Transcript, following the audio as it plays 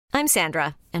I'm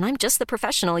Sandra, and I'm just the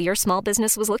professional your small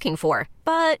business was looking for.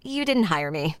 But you didn't hire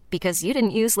me because you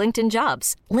didn't use LinkedIn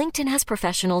Jobs. LinkedIn has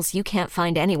professionals you can't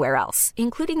find anywhere else,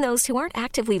 including those who aren't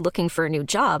actively looking for a new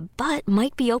job, but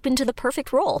might be open to the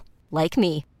perfect role, like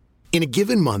me. In a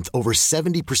given month, over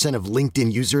 70% of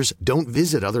LinkedIn users don't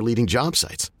visit other leading job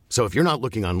sites. So if you're not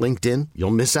looking on LinkedIn,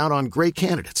 you'll miss out on great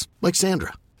candidates like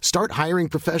Sandra. Start hiring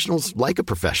professionals like a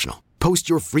professional. Post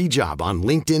your free job on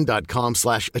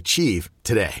linkedin.com/achieve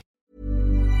today.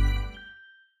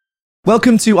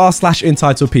 Welcome to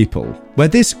r/Entitled People, where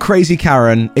this crazy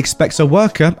Karen expects a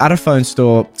worker at a phone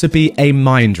store to be a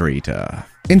mind reader.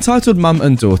 Entitled mum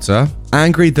and daughter,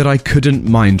 angry that I couldn't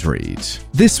mind read.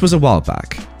 This was a while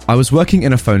back. I was working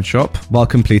in a phone shop while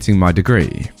completing my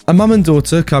degree. A mum and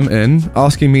daughter come in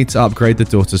asking me to upgrade the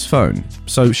daughter's phone,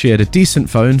 so she had a decent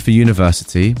phone for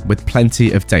university with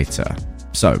plenty of data.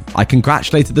 So I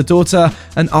congratulated the daughter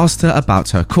and asked her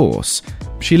about her course.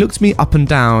 She looked me up and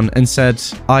down and said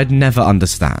I'd never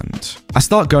understand. I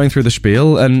start going through the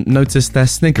spiel and notice they're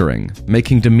sniggering,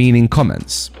 making demeaning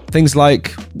comments. Things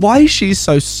like, why is she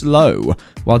so slow,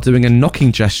 while doing a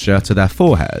knocking gesture to their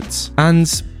foreheads.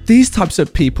 And these types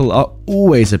of people are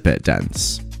always a bit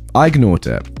dense. I ignored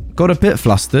it, got a bit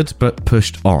flustered, but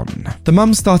pushed on. The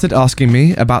mum started asking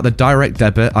me about the direct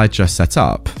debit I just set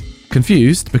up.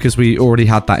 Confused because we already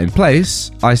had that in place,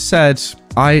 I said,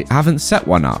 I haven't set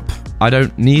one up. I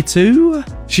don't need to?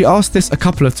 She asked this a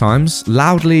couple of times,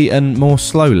 loudly and more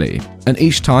slowly, and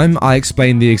each time I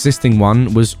explained the existing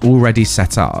one was already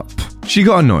set up. She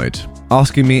got annoyed,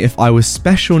 asking me if I was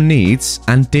special needs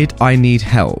and did I need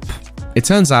help. It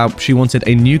turns out she wanted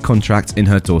a new contract in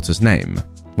her daughter's name.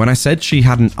 When I said she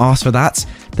hadn't asked for that,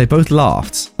 they both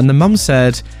laughed, and the mum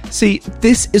said, see,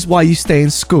 this is why you stay in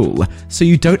school, so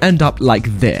you don't end up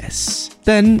like this.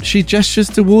 Then she gestures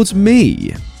towards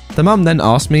me. The mum then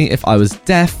asked me if I was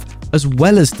deaf as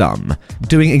well as dumb,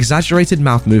 doing exaggerated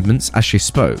mouth movements as she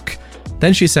spoke.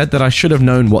 Then she said that I should have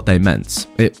known what they meant.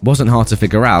 It wasn't hard to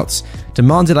figure out.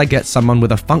 Demanded I get someone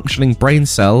with a functioning brain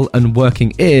cell and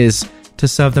working ears to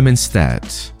serve them instead.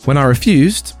 When I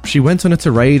refused, she went on a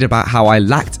tirade about how I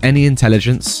lacked any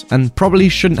intelligence and probably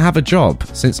shouldn't have a job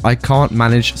since I can't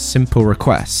manage simple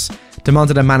requests.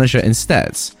 Demanded a manager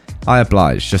instead. I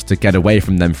obliged just to get away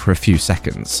from them for a few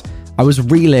seconds. I was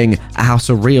reeling at how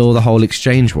surreal the whole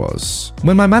exchange was.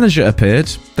 When my manager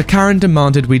appeared, the Karen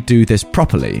demanded we do this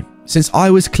properly, since I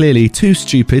was clearly too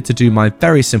stupid to do my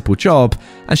very simple job,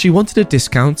 and she wanted a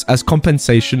discount as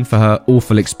compensation for her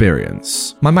awful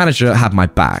experience. My manager had my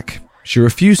back. She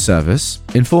refused service,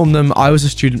 informed them I was a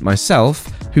student myself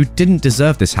who didn't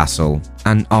deserve this hassle,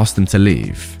 and asked them to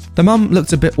leave. The mum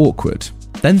looked a bit awkward,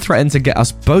 then threatened to get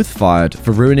us both fired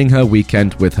for ruining her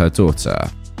weekend with her daughter.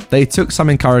 They took some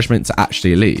encouragement to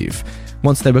actually leave.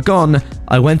 Once they were gone,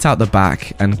 I went out the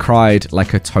back and cried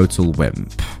like a total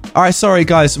wimp. Alright, sorry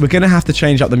guys, we're gonna have to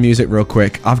change up the music real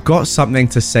quick. I've got something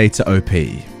to say to OP.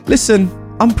 Listen,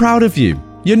 I'm proud of you.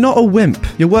 You're not a wimp.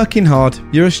 You're working hard.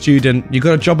 You're a student. You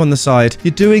got a job on the side.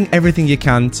 You're doing everything you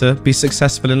can to be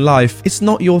successful in life. It's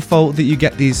not your fault that you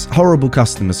get these horrible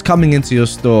customers coming into your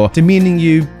store, demeaning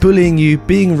you, bullying you,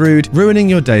 being rude, ruining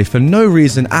your day for no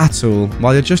reason at all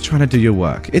while you're just trying to do your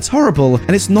work. It's horrible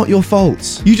and it's not your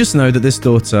fault. You just know that this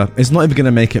daughter is not even going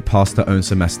to make it past her own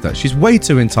semester. She's way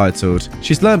too entitled.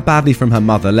 She's learned badly from her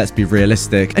mother, let's be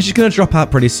realistic, and she's going to drop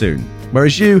out pretty soon.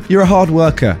 Whereas you're a hard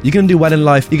worker. You're going to do well in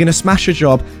life. You're going to smash your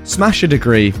job, smash your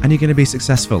degree, and you're going to be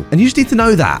successful. And you just need to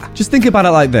know that. Just think about it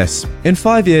like this. In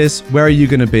 5 years, where are you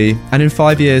going to be? And in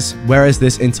 5 years, where is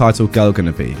this entitled girl going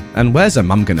to be? And where's her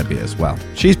mum going to be as well?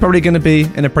 She's probably going to be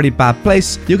in a pretty bad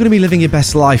place. You're going to be living your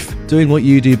best life, doing what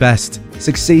you do best,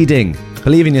 succeeding.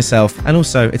 Believe in yourself, and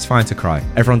also, it's fine to cry.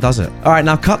 Everyone does it. All right,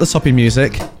 now cut the soppy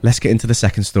music. Let's get into the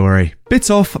second story. Bit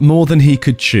off more than he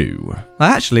could chew. I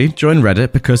actually joined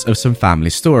Reddit because of some family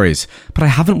stories, but I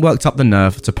haven't worked up the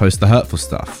nerve to post the hurtful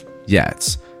stuff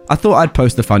yet. I thought I'd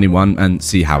post the funny one and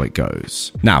see how it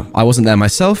goes. Now, I wasn't there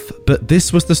myself, but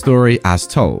this was the story as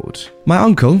told. My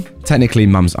uncle, technically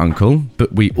mum's uncle,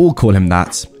 but we all call him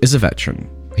that, is a veteran.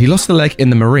 He lost a leg in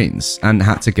the Marines and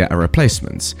had to get a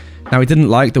replacement. Now, he didn't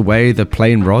like the way the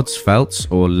plain rods felt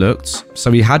or looked,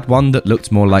 so he had one that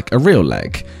looked more like a real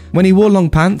leg. When he wore long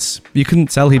pants, you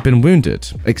couldn't tell he'd been wounded,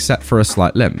 except for a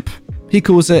slight limp. He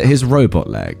calls it his robot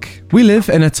leg. We live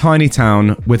in a tiny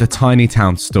town with a tiny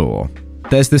town store.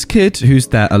 There's this kid who's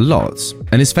there a lot,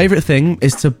 and his favourite thing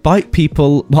is to bite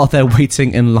people while they're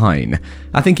waiting in line.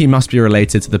 I think he must be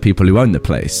related to the people who own the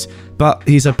place, but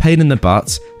he's a pain in the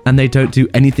butt, and they don't do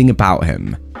anything about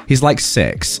him. He's like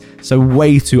 6, so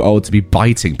way too old to be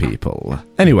biting people.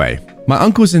 Anyway, My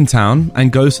uncle's in town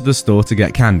and goes to the store to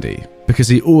get candy, because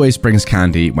he always brings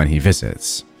candy when he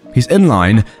visits. He's in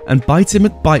line, and Bite Him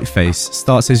at Biteface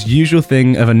starts his usual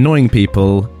thing of annoying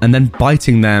people and then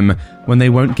biting them when they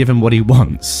won't give him what he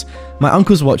wants. My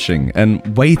uncle's watching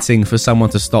and waiting for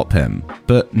someone to stop him,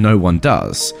 but no one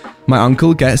does. My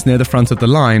uncle gets near the front of the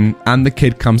line and the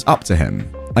kid comes up to him.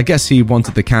 I guess he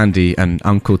wanted the candy and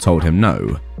uncle told him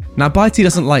no. Now Bitey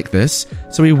doesn't like this,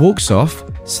 so he walks off,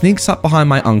 sneaks up behind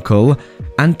my uncle,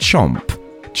 and Chomp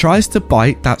tries to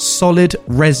bite that solid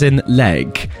resin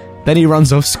leg. Then he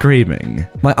runs off screaming.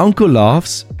 My uncle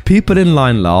laughs, people in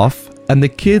line laugh, and the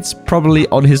kid's probably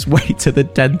on his way to the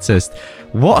dentist.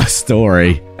 What a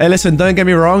story. Hey, listen, don't get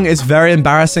me wrong, it's very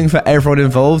embarrassing for everyone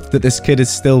involved that this kid is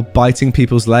still biting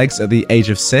people's legs at the age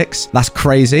of 6. That's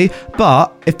crazy.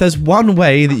 But if there's one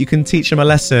way that you can teach him a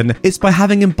lesson, it's by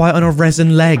having him bite on a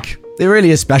resin leg. It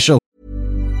really is special.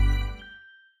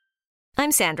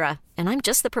 I'm Sandra, and I'm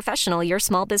just the professional your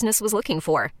small business was looking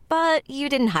for. But you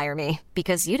didn't hire me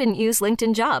because you didn't use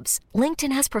LinkedIn Jobs.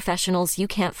 LinkedIn has professionals you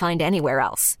can't find anywhere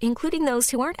else, including those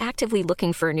who aren't actively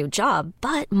looking for a new job,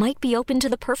 but might be open to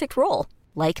the perfect role,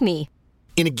 like me.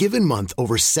 In a given month,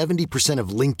 over 70% of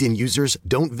LinkedIn users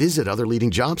don't visit other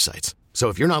leading job sites. So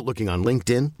if you're not looking on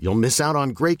LinkedIn, you'll miss out on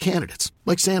great candidates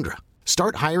like Sandra.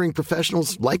 Start hiring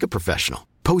professionals like a professional.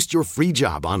 Post your free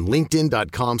job on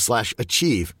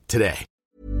linkedin.com/achieve today.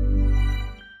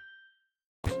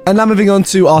 And now moving on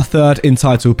to our third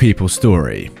Entitled People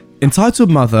story. Entitled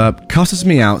Mother cusses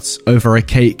me out over a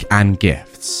cake and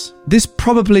gifts. This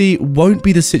probably won't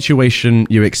be the situation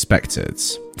you expected.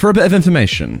 For a bit of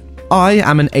information, I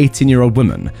am an 18-year-old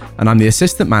woman and I'm the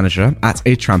assistant manager at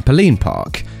a trampoline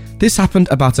park. This happened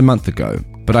about a month ago,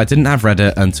 but I didn't have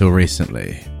Reddit until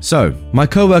recently. So, my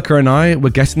co-worker and I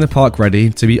were getting the park ready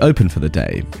to be open for the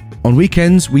day. On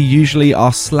weekends, we usually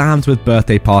are slammed with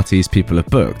birthday parties people have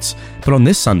booked, but on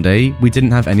this Sunday, we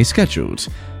didn't have any scheduled.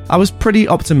 I was pretty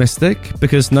optimistic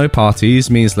because no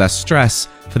parties means less stress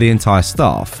for the entire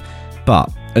staff.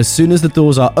 But as soon as the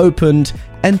doors are opened,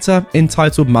 enter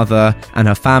Entitled Mother and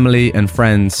her family and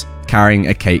friends carrying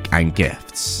a cake and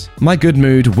gifts. My good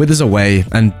mood withers away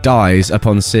and dies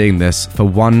upon seeing this for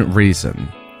one reason.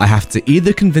 I have to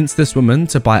either convince this woman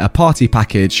to buy a party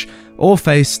package or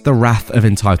face the wrath of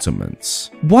entitlements.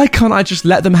 Why can't I just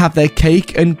let them have their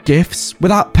cake and gifts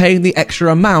without paying the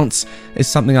extra amount? Is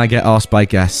something I get asked by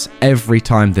guests every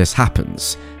time this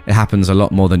happens. It happens a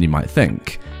lot more than you might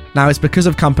think. Now, it's because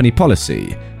of company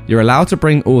policy. You're allowed to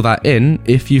bring all that in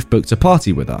if you've booked a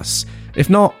party with us. If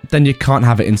not, then you can't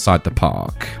have it inside the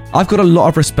park. I've got a lot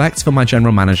of respect for my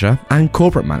general manager and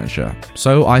corporate manager,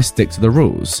 so I stick to the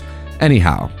rules.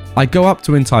 Anyhow, I go up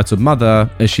to Entitled Mother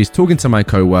as she's talking to my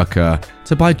co-worker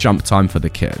to buy jump time for the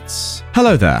kids.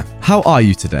 Hello there, how are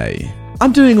you today?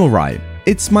 I'm doing alright.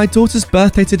 It's my daughter's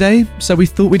birthday today, so we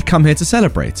thought we'd come here to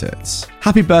celebrate it.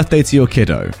 Happy birthday to your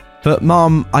kiddo. But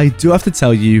Mom, I do have to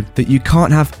tell you that you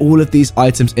can't have all of these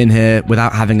items in here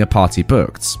without having a party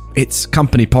booked. It's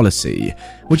company policy.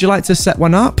 Would you like to set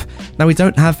one up? Now, we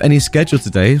don't have any scheduled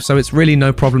today, so it's really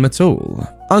no problem at all.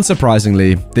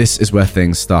 Unsurprisingly, this is where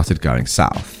things started going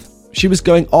south. She was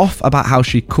going off about how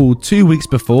she called 2 weeks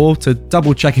before to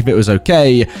double check if it was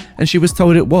okay, and she was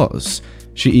told it was.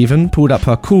 She even pulled up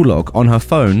her call log on her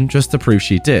phone just to prove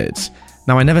she did.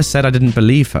 Now, I never said I didn't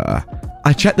believe her.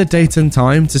 I checked the date and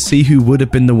time to see who would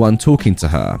have been the one talking to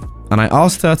her, and I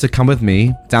asked her to come with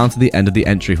me down to the end of the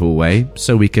entry hallway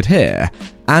so we could hear,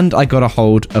 and I got a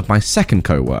hold of my second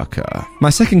co-worker.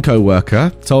 My second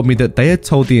co-worker told me that they had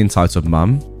told the entitled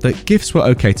mum that gifts were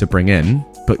okay to bring in,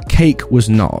 but cake was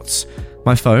not.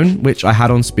 My phone, which I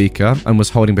had on speaker and was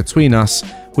holding between us,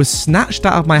 was snatched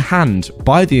out of my hand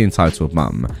by the entitled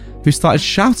mum, who started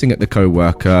shouting at the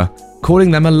co-worker,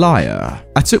 calling them a liar.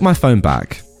 I took my phone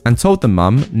back and told the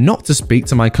mum not to speak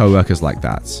to my co-workers like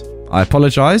that. I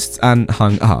apologised and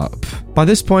hung up. By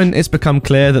this point, it's become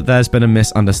clear that there's been a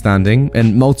misunderstanding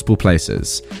in multiple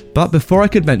places. But before I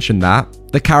could mention that,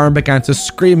 the Karen began to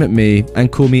scream at me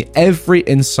and call me every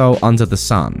insult under the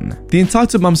sun. The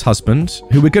entitled mum's husband,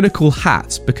 who we're going to call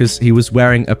Hat because he was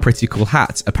wearing a pretty cool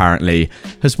hat apparently,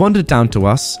 has wandered down to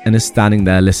us and is standing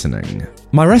there listening.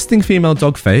 My resting female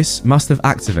dog face must have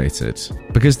activated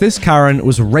because this Karen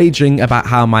was raging about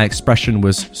how my expression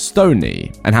was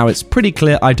stony and how it's pretty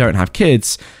clear I don't have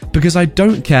kids because I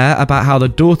don't care about how the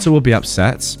daughter will be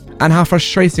upset and how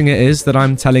frustrating it is that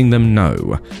I'm telling them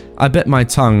no. I bit my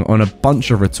tongue on a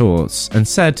bunch of retorts and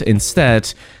said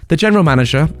instead, the general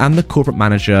manager and the corporate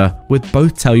manager would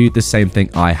both tell you the same thing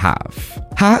I have.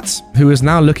 Hat, who is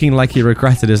now looking like he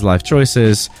regretted his life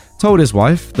choices, told his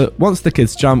wife that once the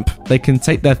kids jump, they can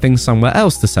take their things somewhere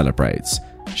else to celebrate.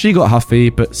 She got huffy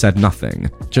but said nothing,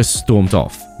 just stormed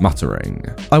off, muttering.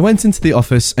 I went into the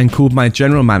office and called my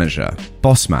general manager,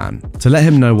 Bossman, to let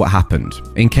him know what happened,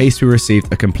 in case we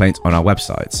received a complaint on our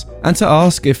website, and to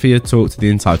ask if he had talked to the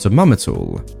entitled mum at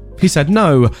all. He said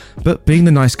no, but being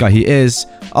the nice guy he is,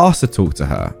 asked to talk to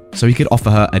her, so he could offer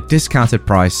her a discounted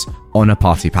price on a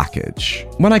party package.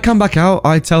 When I come back out,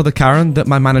 I tell the Karen that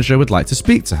my manager would like to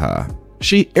speak to her.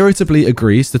 She irritably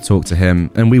agrees to talk to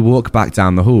him, and we walk back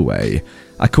down the hallway.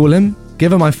 I call him,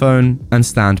 give her my phone, and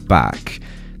stand back.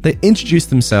 They introduce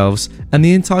themselves, and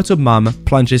the entitled mum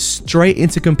plunges straight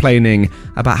into complaining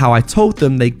about how I told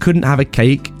them they couldn't have a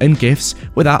cake and gifts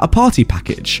without a party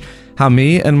package, how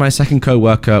me and my second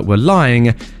co-worker were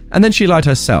lying, and then she lied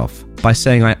herself by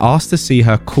saying I asked to see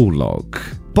her call log.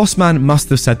 Bossman must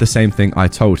have said the same thing I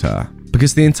told her,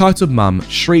 because the entitled mum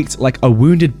shrieked like a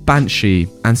wounded banshee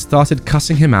and started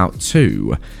cussing him out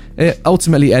too. It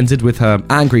ultimately ended with her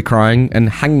angry crying and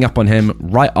hanging up on him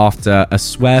right after a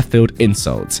swear-filled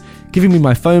insult, giving me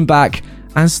my phone back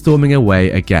and storming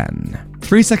away again.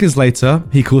 3 seconds later,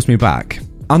 he calls me back,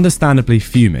 understandably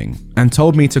fuming, and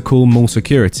told me to call mall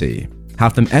security,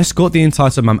 have them escort the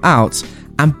entitled mum out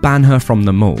and ban her from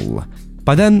the mall.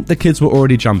 By then, the kids were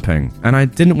already jumping, and I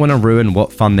didn't want to ruin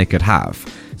what fun they could have.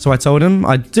 So I told him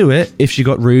I'd do it if she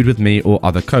got rude with me or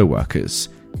other co-workers.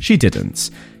 She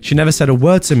didn't. She never said a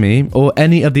word to me or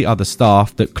any of the other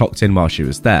staff that clocked in while she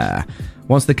was there.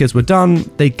 Once the kids were done,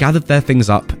 they gathered their things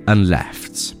up and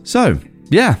left. So,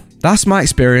 yeah, that's my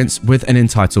experience with an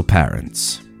entitled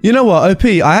parent. You know what, OP,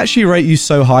 I actually rate you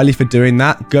so highly for doing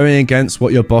that, going against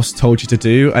what your boss told you to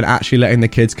do and actually letting the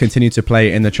kids continue to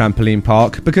play in the trampoline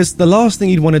park, because the last thing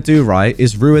you'd want to do, right,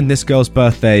 is ruin this girl's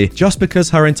birthday just because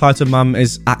her entitled mum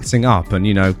is acting up and,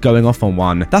 you know, going off on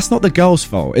one. That's not the girl's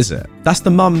fault, is it? That's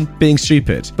the mum being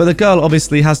stupid. But the girl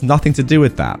obviously has nothing to do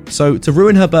with that. So to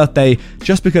ruin her birthday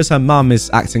just because her mum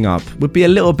is acting up would be a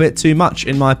little bit too much,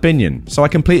 in my opinion. So I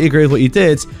completely agree with what you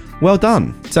did. Well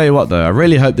done. Tell you what though, I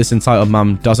really hope this entitled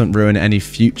mum doesn't ruin any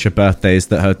future birthdays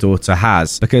that her daughter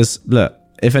has. Because look,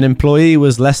 if an employee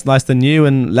was less nice than you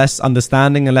and less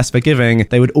understanding and less forgiving,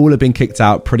 they would all have been kicked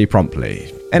out pretty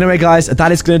promptly. Anyway guys,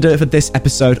 that is going to do it for this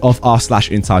episode of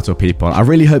r/entitled people. I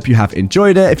really hope you have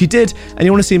enjoyed it. If you did and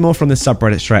you want to see more from this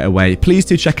subreddit straight away, please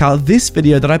do check out this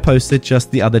video that I posted just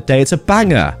the other day. It's a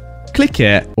banger. Click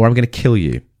it or I'm going to kill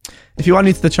you. If you are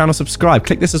new to the channel, subscribe.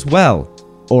 Click this as well,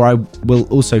 or I will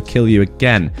also kill you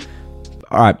again.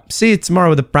 Alright, see you tomorrow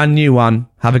with a brand new one.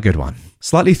 Have a good one.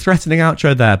 Slightly threatening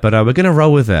outro there, but we're going to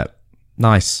roll with it.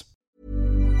 Nice.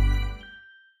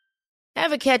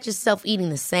 Ever catch yourself eating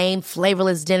the same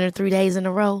flavorless dinner 3 days in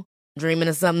a row? Dreaming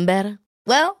of something better?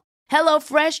 Well,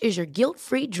 HelloFresh is your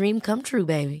guilt-free dream come true,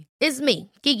 baby. It's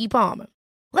me, Keke Palmer.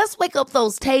 Let's wake up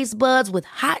those taste buds with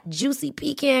hot, juicy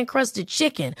pecan-crusted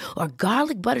chicken or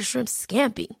garlic butter shrimp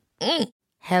scampi.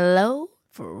 Hello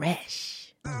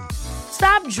Fresh.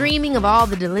 Stop dreaming of all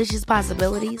the delicious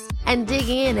possibilities and dig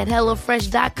in at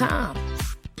HelloFresh.com.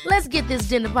 Let's get this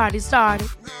dinner party started.